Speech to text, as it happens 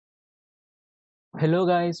Hello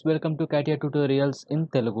guys welcome to Catia tutorials in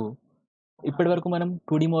Telugu. ఇప్పటివరకు మనం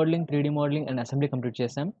 2D modelling, 3D modelling and assembly complete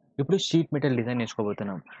చేసాం. ఇప్పుడు sheet metal design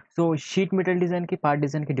నేర్చుకోబోతున్నాం. So sheet metal డిజైన్కి part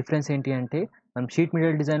డిజైన్కి difference ఏంటి అంటే మనం షీట్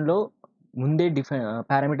మెటల్ డిజైన్లో ముందే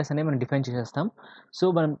పారామీటర్స్ అనేవి మనం డిఫైన్ చేసేస్తాం. సో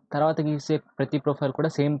మనం తర్వాత గీసే ప్రతి ప్రొఫైల్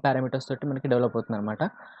కూడా సేమ్ పారామీటర్స్ తోటి మనకి డెవలప్ అవుతుంది అనమాట.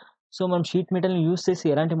 సో మనం షీట్ మెటల్ని యూస్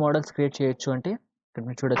చేసి ఎలాంటి మోడల్స్ క్రియేట్ చేయొచ్చు అంటే ఇక్కడ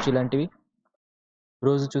మీరు చూడొచ్చు ఇలాంటివి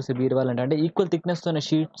రోజు చూసే బీరువాలు అంటే ఈక్వల్ థిక్నెస్తో ఉన్న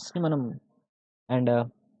షీట్స్ని మనం అండ్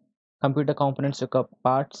కంప్యూటర్ కాంపోనెంట్స్ యొక్క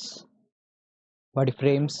పార్ట్స్, వాటి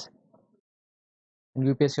ఫ్రేమ్స్,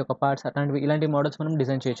 యూపీఎస్ యొక్క పార్ట్స్ ఇలాంటి మోడల్స్ మనం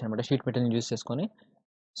డిజైన్ చేయొచ్చు అనమాట షీట్ మెటల్ని యూస్ చేసుకొని.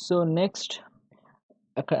 సో నెక్స్ట్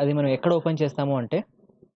అది మనం ఎక్కడ ఓపెన్ చేస్తాము అంటే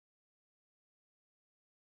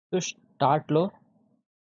సో స్టార్ట్లో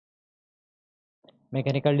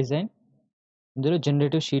మెకానికల్ డిజైన్, ఇందులో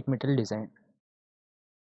generative sheet metal design.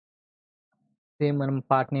 Same మనం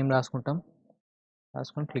పార్ట్ నేమ్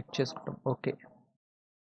రాసుకొని క్లిక్ చేసుకుంటాం. Okay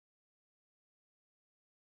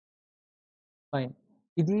fine.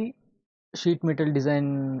 ఇది షీట్ మెటల్ డిజైన్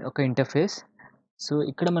ఒక ఇంటర్ఫేస్. సో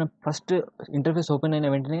ఇక్కడ మనం ఫస్ట్ ఇంటర్ఫేస్ ఓపెన్ అయిన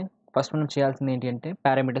వెంటనే ఫస్ట్ మనం చేయాల్సింది ఏంటి అంటే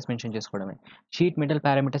పారామీటర్స్ మెన్షన్ చేసుకోవడమే. షీట్ మెటల్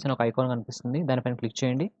పారామీటర్స్ అని ఒక ఐకాన్ కనిపిస్తుంది, దానిపైన క్లిక్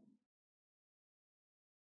చేయండి.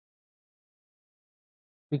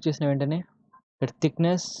 క్లిక్ చేసిన వెంటనే ఇక్కడ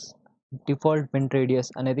థిక్నెస్, డిఫాల్ట్ బెండ్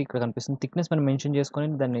రేడియస్ అనేది ఇక్కడ కనిపిస్తుంది. థిక్నెస్ మనం మెన్షన్ చేసుకొని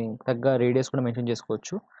దాన్ని తగ్గ రేడియస్ కూడా మెన్షన్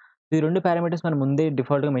చేసుకోవచ్చు. ఈ రెండు పారామీటర్స్ మనం ముందే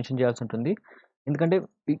డిఫాల్ట్గా మెన్షన్ చేయాల్సి ఉంటుంది. ఎందుకంటే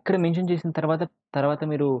ఇక్కడ మెన్షన్ చేసిన తర్వాత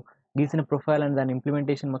మీరు గీసిన ప్రొఫైల్ అండ్ దాని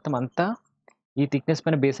ఇంప్లిమెంటేషన్ మొత్తం అంతా ఈ థిక్నెస్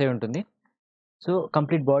పైన బేస్ అయి ఉంటుంది. సో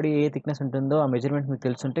కంప్లీట్ బాడీ ఏ థిక్నెస్ ఉంటుందో ఆ మెజర్మెంట్ మీకు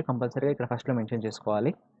తెలుసుంటే కంపల్సరీగా ఇక్కడ ఫస్ట్లో మెన్షన్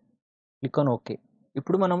చేసుకోవాలి. Click on okay.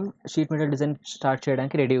 ఇప్పుడు మనం షీట్ మెటల్ డిజైన్ స్టార్ట్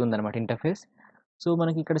చేయడానికి రెడీ ఉందన్నమాట ఇంటర్ఫేస్. సో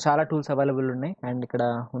మనకి ఇక్కడ చాలా టూల్స్ అవైలబుల్ ఉన్నాయి అండ్ ఇక్కడ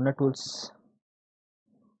ఉన్న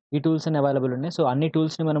ఈ టూల్స్ అన్ని అవైలబుల్ ఉన్నాయి. సో అన్ని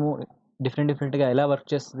టూల్స్ని మనము డిఫరెంట్గా ఎలా వర్క్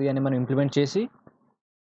చేస్తుంది అని మనం ఇంప్లిమెంట్ చేసి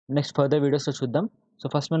నెక్స్ట్ ఫర్దర్ వీడియోస్లో చూద్దాం. సో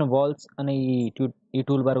ఫస్ట్ మనం వాల్స్ అనే ఈ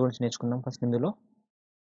టూల్ బార్ గురించి నేర్చుకుందాం ఫస్ట్ ఇందులో.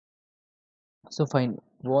 సో ఫైన్,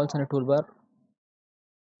 వాల్స్ అనే టూల్ బార్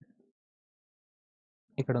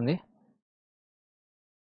ఇక్కడ ఉంది.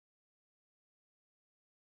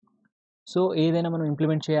 సో ఏదైనా మనం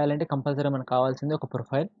ఇంప్లిమెంట్ చేయాలంటే కంపల్సరీ మనకు కావాల్సింది ఒక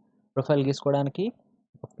ప్రొఫైల్ గీసుకోవడానికి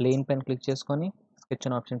ఒక ప్లేన్ పెన్ క్లిక్ చేసుకొని స్కెచ్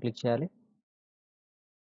అనే ఆప్షన్ క్లిక్ చేయాలి.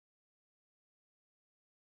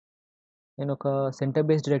 నేను ఒక సెంటర్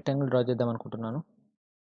బేస్డ్ రెక్టాంగిల్ డ్రా చేద్దాం అనుకుంటున్నాను.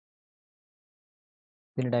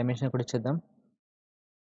 దీని డైమెన్షన్ కూడా ఇచ్చేద్దాం.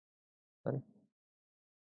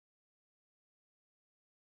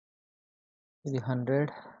 ఇది 100,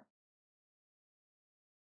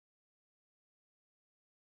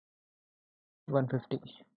 150.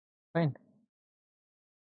 Fine,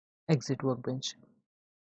 exit work bench.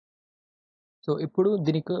 So ఇప్పుడు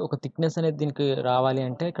దీనికి ఒక థిక్నెస్ అనేది దీనికి రావాలి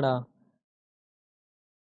అంటే ఇక్కడ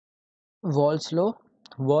వాల్స్లో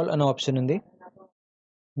వాల్ అనే ఆప్షన్ ఉంది,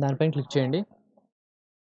 దానిపైన క్లిక్ చేయండి.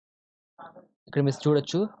 ఇక్కడ మీరు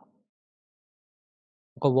చూడొచ్చు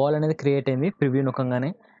ఒక వాల్ అనేది క్రియేట్ అయింది ప్రివ్యూ నొక్కగానే.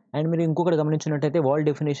 అండ్ మీరు ఇంకొకటి గమనించినట్టయితే వాల్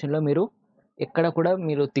డెఫినేషన్లో మీరు ఎక్కడ కూడా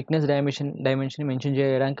మీరు థిక్నెస్ డైమెన్షన్ మెన్షన్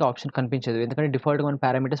చేయడానికి ఆప్షన్ కనిపించదు, ఎందుకంటే డిఫాల్ట్గా మన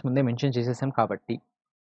పారామీటర్స్ ముందే మెన్షన్ చేసేసాం కాబట్టి.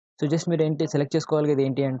 సో జస్ట్ మీరు సెలెక్ట్ చేసుకోగలిగేది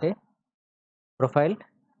ఏంటి అంటే ప్రొఫైల్,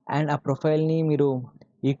 అండ్ ఆ ప్రొఫైల్ని మీరు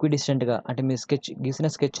ఈక్విడిస్టెంట్గా అంటే మీ గీసిన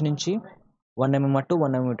స్కెచ్ నుంచి 1 mm అటు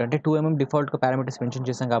 1 mm ఇటు అంటే 2 mm డిఫాల్ట్గా పారామీటర్స్ మెన్షన్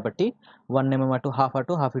చేసాం కాబట్టి 1 mm అటు హాఫ్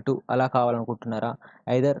ఇటు అలా కావాలనుకుంటున్నారా,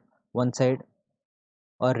 either one side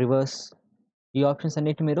are reverse, ఈ ఆప్షన్స్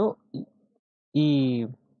అన్నిటి మీరు ఈ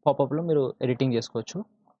పాపప్లో మీరు ఎడిటింగ్ చేసుకోవచ్చు.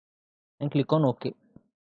 And click on okay.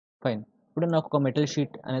 Fine, ఇప్పుడు నాకు ఒక మెటల్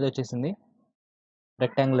షీట్ అనేది వచ్చేసింది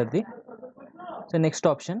రెక్టాంగులర్ది. So next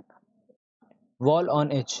option wall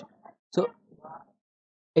on edge. So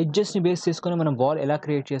ఎడ్జెస్ని base చేసుకొని మనం వాల్ ఎలా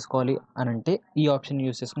క్రియేట్ చేసుకోవాలి అని అంటే ఈ ఆప్షన్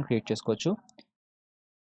యూస్ చేసుకొని క్రియేట్ చేసుకోవచ్చు.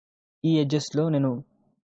 ఈ ఎడ్జెస్లో నేను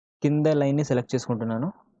కింద లైన్ని సెలెక్ట్ చేసుకుంటున్నాను.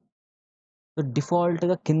 సో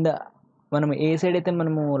డిఫాల్ట్గా కింద మనం ఏ సైడ్ అయితే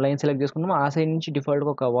మనము లైన్ సెలెక్ట్ చేసుకుంటామో ఆ సైడ్ నుంచి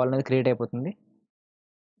డిఫాల్ట్గా ఒక వాల్ అనేది క్రియేట్ అయిపోతుంది.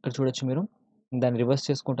 ఇక్కడ చూడొచ్చు మీరు. దాన్ని రివర్స్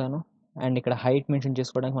చేసుకుంటాను అండ్ ఇక్కడ హైట్ మెన్షన్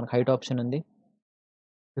చేసుకోవడానికి మనకు హైట్ ఆప్షన్ ఉంది,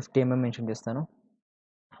 50 mm మెన్షన్ చేస్తాను.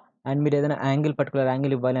 అండ్ మీరు ఏదైనా పర్టికులర్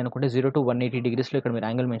యాంగిల్ ఇవ్వాలి అనుకుంటే 0 to 180 degreesలో ఇక్కడ మీరు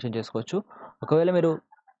యాంగిల్ మెన్షన్ చేసుకోవచ్చు. ఒకవేళ మీరు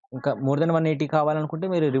ఇంకా మోర్ దెన్ 180 కావాలనుకుంటే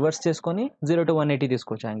మీరు రివర్స్ చేసుకొని 0 to 180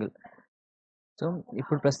 తీసుకోవచ్చు యాంగిల్. సో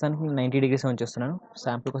ఇప్పుడు ప్రస్తుతానికి 90 degrees ఉంచేస్తున్నాను,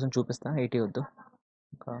 శాంపుల్ కోసం చూపిస్తాను. 80 వద్దు,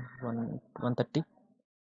 ఒక 130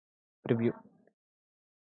 ప్రివ్యూ.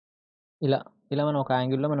 ఇలా మనం ఒక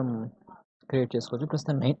యాంగిల్లో మనం క్రియేట్ చేసుకోవచ్చు.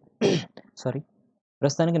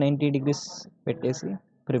 ప్రస్తుతానికి 90 degrees పెట్టేసి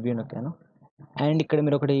ప్రివ్యూ నొక్కాను. అండ్ ఇక్కడ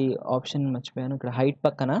మీరు ఒకటి ఆప్షన్ మర్చిపోయాను, ఇక్కడ హైట్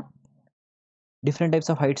పక్కన డిఫరెంట్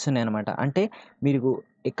టైప్స్ ఆఫ్ హైట్స్ ఉన్నాయన్నమాట. అంటే మీరు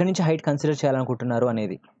ఎక్కడి నుంచి హైట్ కన్సిడర్ చేయాలనుకుంటున్నారు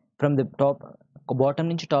అనేది. ఫ్రమ్ ది టాప్ బాటమ్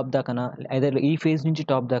నుంచి టాప్ దాకానా, ఐదర్ ఈ ఫేజ్ నుంచి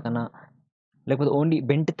టాప్ దాకానా, లేకపోతే ఓన్లీ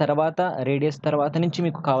బెంట్ తర్వాత రేడియస్ తర్వాత నుంచి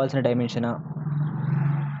మీకు కావాల్సిన డైమెన్షనా?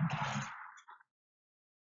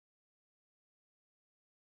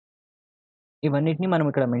 ఇవన్నిటిని మనం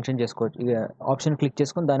ఇక్కడ మెన్షన్ చేసుకోవచ్చు. ఇక ఆప్షన్ క్లిక్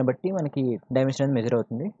చేసుకొని దాన్ని బట్టి మనకి డైమెన్షన్ అనేది మెజర్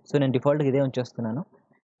అవుతుంది. సో నేను డిఫాల్ట్గా ఇదే ఉంచేస్తున్నాను.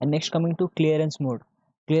 And next coming to clearance mode.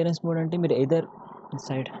 Clearance mode అంటే మీరు ఎదర్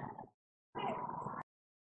సైడ్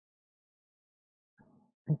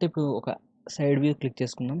అంటే ఇప్పుడు ఒక సైడ్ వ్యూ క్లిక్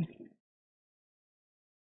చేసుకుందాం.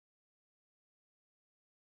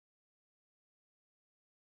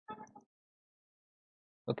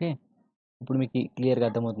 ఓకే, ఇప్పుడు మీకు క్లియర్గా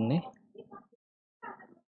అర్థమవుతుంది.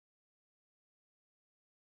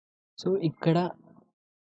 సో ఇక్కడ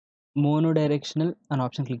మోనో డైరెక్షనల్ అనే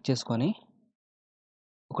ఆప్షన్ క్లిక్ చేసుకొని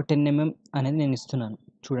ఒక 10 mm అనేది నేను ఇస్తున్నాను.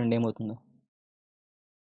 చూడండి ఏమవుతుందో.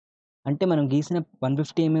 అంటే మనం గీసిన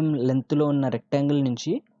 150 mm లెంత్లో ఉన్న రెక్టాంగిల్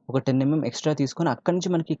నుంచి ఒక 10 mm ఎక్స్ట్రా తీసుకొని అక్కడి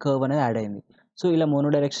నుంచి మనకి కర్వ్ అనేది యాడ్ అయింది. సో ఇలా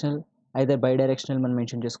మోనో డైరెక్షనల్ అయితే బై డైరెక్షనల్ మనం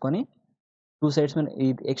మెన్షన్ చేసుకొని టూ సైడ్స్ మనం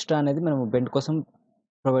ఇది ఎక్స్ట్రా అనేది మనం బెండ్ కోసం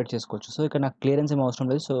ప్రొవైడ్ చేసుకోవచ్చు. సో ఇక్కడ నాకు క్లియరెన్స్ ఏం అవసరం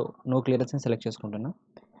లేదు. సో నో క్లియరెన్స్ అని సెలెక్ట్ చేసుకుంటున్నాను.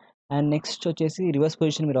 అండ్ నెక్స్ట్ వచ్చేసి రివర్స్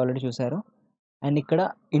పొజిషన్ మీరు ఆల్రెడీ చూసారు. అండ్ ఇక్కడ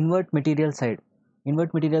invert material side.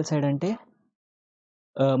 Invert material side అంటే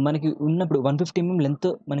మనకి ఉన్నప్పుడు 150 mm లెంత్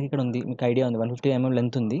మనకి ఇక్కడ ఉంది. మీకు ఐడియా ఉంది 150 mm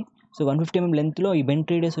లెంత్ ఉంది. సో 150 mm లెంత్లో ఈ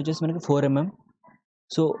బెంట్ రేడియస్ వచ్చేసి మనకి 4 mm.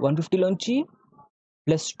 సో 150లోంచి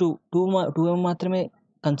ప్లస్ 2 mm మాత్రమే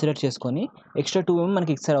కన్సిడర్ చేసుకొని ఎక్స్ట్రా 2 mm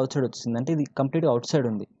మనకి ఇటు సైడ్ అవుట్ సైడ్ వచ్చింది. అంటే ఇది కంప్లీట్గా అవుట్ సైడ్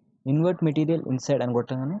ఉంది. ఇన్వర్ట్ మెటీరియల్ ఇన్సైడ్ అని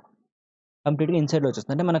కొట్టగానే కంప్లీట్గా ఇన్సైడ్లో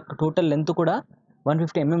వచ్చేస్తుంది. అంటే మనకు టోటల్ లెంత్ కూడా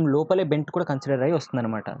 150 mm లోపలే బెంట్ కూడా కన్సిడర్ అయ్యి వస్తుంది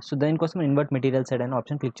అనమాట. సో దానికోసం ఇన్వర్ట్ మెటీరియల్ సైడ్ అనే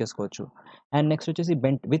ఆప్షన్ క్లిక్ చేసుకోవచ్చు. అండ్ నెక్స్ట్ వచ్చేసి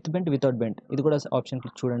బెంట్ వితౌట్ బెంట్. ఇది కూడా ఆప్షన్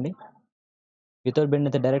క్లిక్ చూడండి. వితౌట్ బెండ్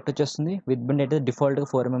అయితే డైరెక్ట్ వచ్చేస్తుంది. విత్ బెండ్ అయితే డిఫాల్ట్గా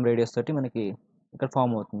 4 mm రేడియస్ తోటి మనకి ఇక్కడ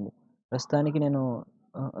ఫామ్ అవుతుంది. ప్రస్తుతానికి నేను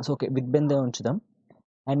సో ఓకే విత్ బెండ్ ఉంచుదాం.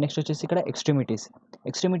 అండ్ నెక్స్ట్ వచ్చేసి ఇక్కడ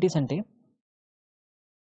ఎక్స్ట్రీమిటీస్ అంటే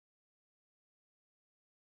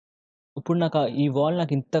ఇప్పుడు నాకు ఈ వాల్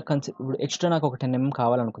నాకు ఇంత ఇప్పుడు ఎక్స్ట్రా నాకు ఒక 10 mm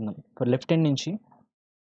కావాలనుకుందాం. ఫర్ లెఫ్ట్ హ్యాండ్ నుంచి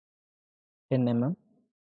 10 mm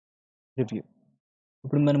రివ్యూ.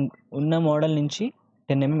 ఇప్పుడు మనం ఉన్న మోడల్ నుంచి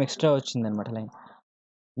 10 mm ఎక్స్ట్రా వచ్చిందనమాట లైన్.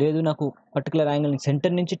 లేదు నాకు పర్టికులర్ యాంగిల్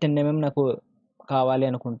సెంటర్ నుంచి 10 mm నాకు కావాలి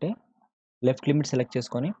అనుకుంటే లెఫ్ట్ లిమిట్ సెలెక్ట్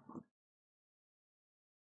చేసుకొని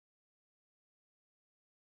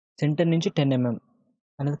సెంటర్ నుంచి 10 mm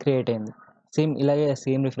అనేది క్రియేట్ అయింది. సేమ్ ఇలాగే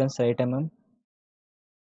సేమ్ రిఫరెన్స్ రైట్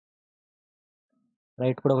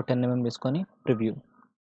రైట్ కూడా ఒక 10 mm తీసుకొని ప్రివ్యూ.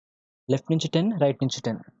 లెఫ్ట్ నుంచి 10, రైట్ నుంచి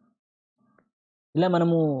 10. ఇలా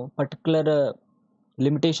మనము పర్టికులర్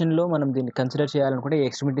లిమిటేషన్లో మనం దీన్ని కన్సిడర్ చేయాలనుకుంటే ఈ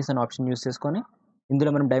ఎక్స్ట్రీమిటీస్ అనే ఆప్షన్ యూస్ చేసుకొని ఇందులో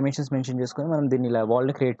మనం డైమెన్షన్స్ మెన్షన్ చేసుకొని మనం దీన్ని ఇలా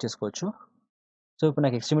వాల్ని క్రియేట్ చేసుకోవచ్చు. సో ఇప్పుడు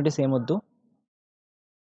నాకు ఎక్స్ట్రీమిటీస్ ఏమొద్దు,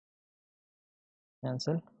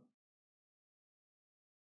 క్యాన్సల్.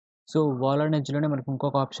 సో వాల్ అండ్ ఎడ్జ్లోనే మనకు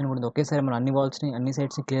ఇంకొక ఆప్షన్ కూడా ఉంది. ఒకేసారి మనం అన్ని వాల్స్ని అన్ని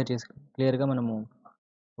సైడ్స్ని క్లియర్గా మనము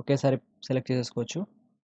ఒకేసారి సెలెక్ట్ చేసేసుకోవచ్చు.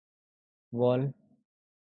 వాల్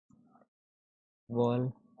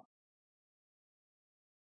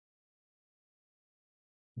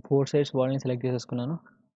 4 సైడ్స్ వాల్ని సెలెక్ట్ చేసేసుకున్నాను.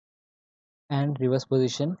 అండ్ రివర్స్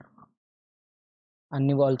పొజిషన్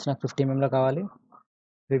అన్ని వాల్స్ నాకు 50 mm కావాలి.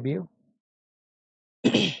 రివ్యూ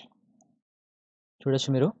చూడొచ్చు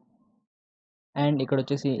మీరు. అండ్ ఇక్కడ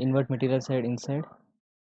వచ్చేసి invert material side inside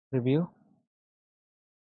review.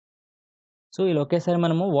 So ఇలా ఒకేసారి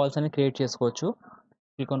మనము వాల్స్ అనేది క్రియేట్ చేసుకోవచ్చు.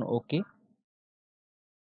 Click on okay.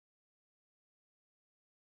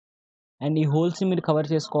 అండ్ ఈ హోల్స్ని మీరు కవర్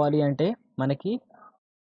చేసుకోవాలి అంటే మనకి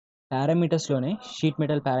పారామీటర్స్లోనే షీట్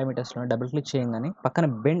మెటల్ పారామీటర్స్లోనే డబుల్ క్లిక్ చేయగానే పక్కన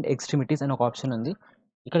బెండ్ ఎక్స్ట్రీమిటీస్ అని ఒక ఆప్షన్ ఉంది.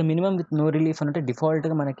 ఇక్కడ మినిమం విత్ నో రిలీఫ్ అంటే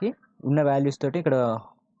డిఫాల్ట్గా మనకి ఉన్న వాల్యూస్ తోటి ఇక్కడ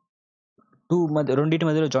రెండింటి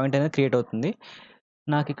మధ్యలో జాయింట్ అనేది క్రియేట్ అవుతుంది.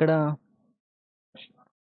 నాకు ఇక్కడ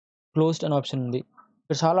క్లోజ్డ్ అనే ఆప్షన్ ఉంది.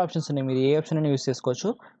 ఇక్కడ చాలా ఆప్షన్స్ ఉన్నాయి. మీరు ఏ ఆప్షన్ అయినా యూస్ చేసుకోవచ్చు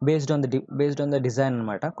బేస్డ్ ఆన్ ద డిజైన్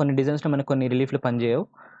అనమాట. కొన్ని డిజైన్స్లో మనకు కొన్ని రిలీఫ్లు పనిచేయవు.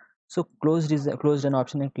 సో క్లోజ్డ్ అనే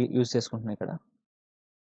ఆప్షన్ నేను యూస్ చేసుకుంటున్నాను.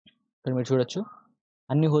 ఇక్కడ మీరు చూడొచ్చు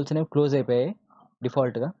అన్ని హోల్స్ అనేవి క్లోజ్ అయిపోయాయి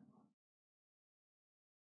డిఫాల్ట్గా.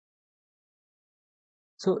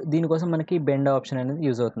 సో దీనికోసం మనకి బెండ్ ఆప్షన్ అనేది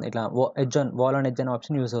యూజ్ అవుతుంది. ఇట్లా వాల్ అండ్ ఎడ్జ్ అనే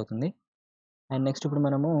ఆప్షన్ యూజ్ అవుతుంది. అండ్ నెక్స్ట్ ఇప్పుడు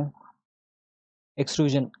మనము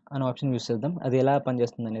ఎక్స్ట్రూజన్ అనే ఆప్షన్ యూస్ చేద్దాం. అది ఎలా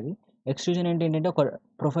పనిచేస్తుంది అనేది. ఎక్స్ట్రూజన్ అంటే ఏంటంటే ఒక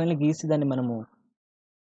ప్రొఫైల్ని గీసి దాన్ని మనము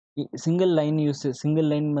ఈ సింగిల్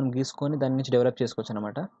లైన్ మనం గీసుకొని దాని నుంచి డెవలప్ చేసుకోవచ్చు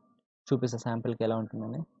అనమాట. చూపిస్తా శాంపిల్కి ఎలా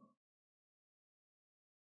ఉంటుందని.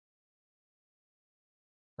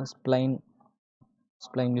 స్ప్లైన్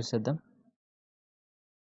యూస్ చేద్దాం.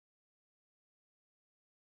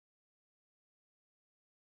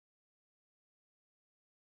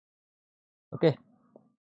 ఓకే.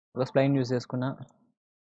 ఒక స్ప్లైన్ యూజ్ చేసుకున్నా.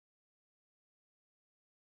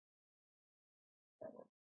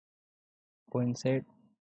 Go inside.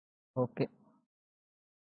 Okay.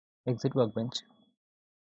 Exit work bench.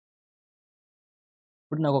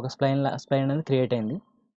 ఇప్పుడు నాకు ఒక స్ప్లైన్ అనేది క్రియేట్ అయింది.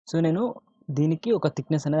 సో నేను దీనికి ఒక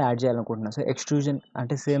థిక్నెస్ అనేది యాడ్ చేయాలనుకుంటున్నాను. సో ఎక్స్ట్రూజన్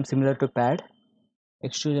అంటే same similar to pad,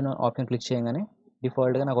 extrusion option click చేయగానే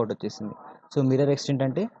డిఫాల్ట్గా నాకు ఒకటి వచ్చేసింది. సో మిర్రర్ ఎక్స్టెంట్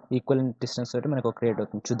అంటే ఈక్వల్ డిస్టెన్స్ తోటి మనకు క్రియేట్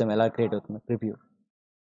అవుతుంది. చూద్దాం ఎలా క్రియేట్ అవుతుంది ప్రివ్యూ.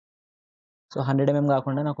 సో 100 mm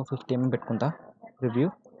కాకుండా నాకు 50 mm పెట్టుకుంటా preview.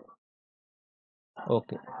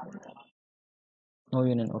 Okay. No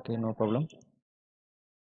union. Okay, no problem.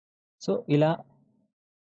 So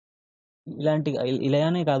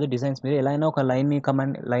ఇలానే కాదు డిజైన్స్, మీరు ఎలా అయినా ఒక లైన్ని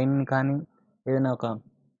కానీ ఏదైనా ఒక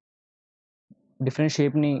డిఫరెంట్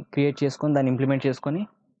షేప్ని క్రియేట్ చేసుకొని దాన్ని ఇంప్లిమెంట్ చేసుకొని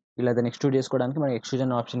ఇలా దాన్ని ఎక్స్ట్రూడ్ చేసుకోవడానికి మనం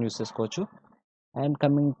ఎక్స్ట్రూజన్ ఆప్షన్ యూస్ చేసుకోవచ్చు. అండ్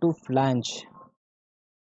కమింగ్ టు ఫ్లాంజెస్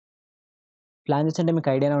అంటే మీకు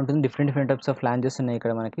ఐడియానే ఉంటుంది. డిఫరెంట్ టైప్స్ ఆఫ్ ఫ్లాంజెస్ ఉన్నాయి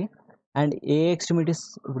ఇక్కడ మనకి. అండ్ ఏ ఎక్స్ట్రిమిటీస్,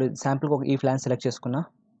 ఇప్పుడు శాంపుల్కి ఒక ఈ ఫ్లాంజ్ సెలెక్ట్ చేసుకున్నా.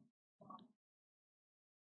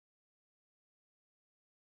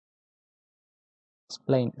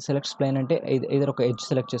 స్ప్లైన్ అంటే ఏదో ఒక ఎడ్జ్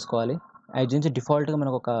సెలెక్ట్ చేసుకోవాలి. ఆ ఎడ్జ్ నుంచి డిఫాల్ట్గా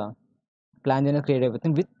మనకు ఒక ఫ్లాంజ్ అనేది క్రియేట్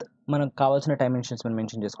అయిపోతుంది. విత్ మనకు కావాల్సిన డైమెన్షన్స్ మనం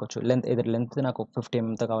మెన్షన్ చేసుకోవచ్చు. లెంత్ నాకు 50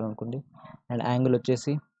 mm కావాలనుకుంది. అండ్ యాంగిల్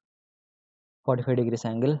వచ్చేసి 45 degrees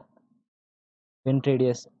angle. Vent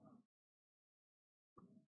radius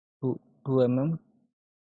 2 mm.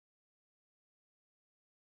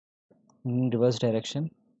 Reverse direction.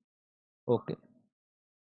 Okay.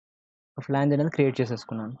 Flange అనేది క్రియేట్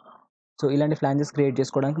చేసేసుకున్నాను. సో ఇలాంటి ఫ్లాంజెస్ క్రియేట్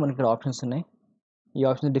చేసుకోవడానికి మనకి ఇక్కడ ఆప్షన్స్ ఉన్నాయి. ఈ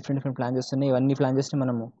ఆప్షన్స్ డిఫరెంట్ ఫ్లాంజెస్ ఉన్నాయి. ఇవన్నీ ఫ్లాంజెస్ని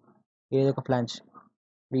మనము ఏదో ఒక ఫ్లాంజ్,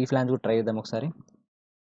 ఈ ఫ్లాంజ్ కూడా ట్రై చేద్దాం ఒకసారి.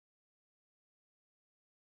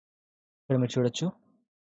 ఇక్కడ మీరు చూడొచ్చు,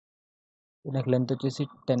 నాకు లెంత్ వచ్చేసి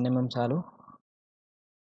 10 mm చాలు.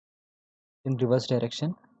 In reverse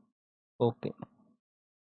direction. ఓకే.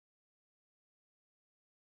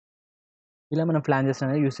 ఇలా మనం ఫ్లాంజెస్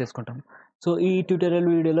అనేది యూస్ చేసుకుంటాం. సో ఈ ట్యూటోరియల్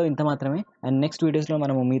వీడియోలో ఇంత మాత్రమే. అండ్ నెక్స్ట్ వీడియోస్లో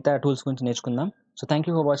మనము మిగతా టూల్స్ గురించి నేర్చుకుందాం. So thank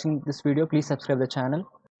you for watching this video. Please subscribe the channel,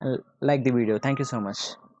 like the video. Thank you so much.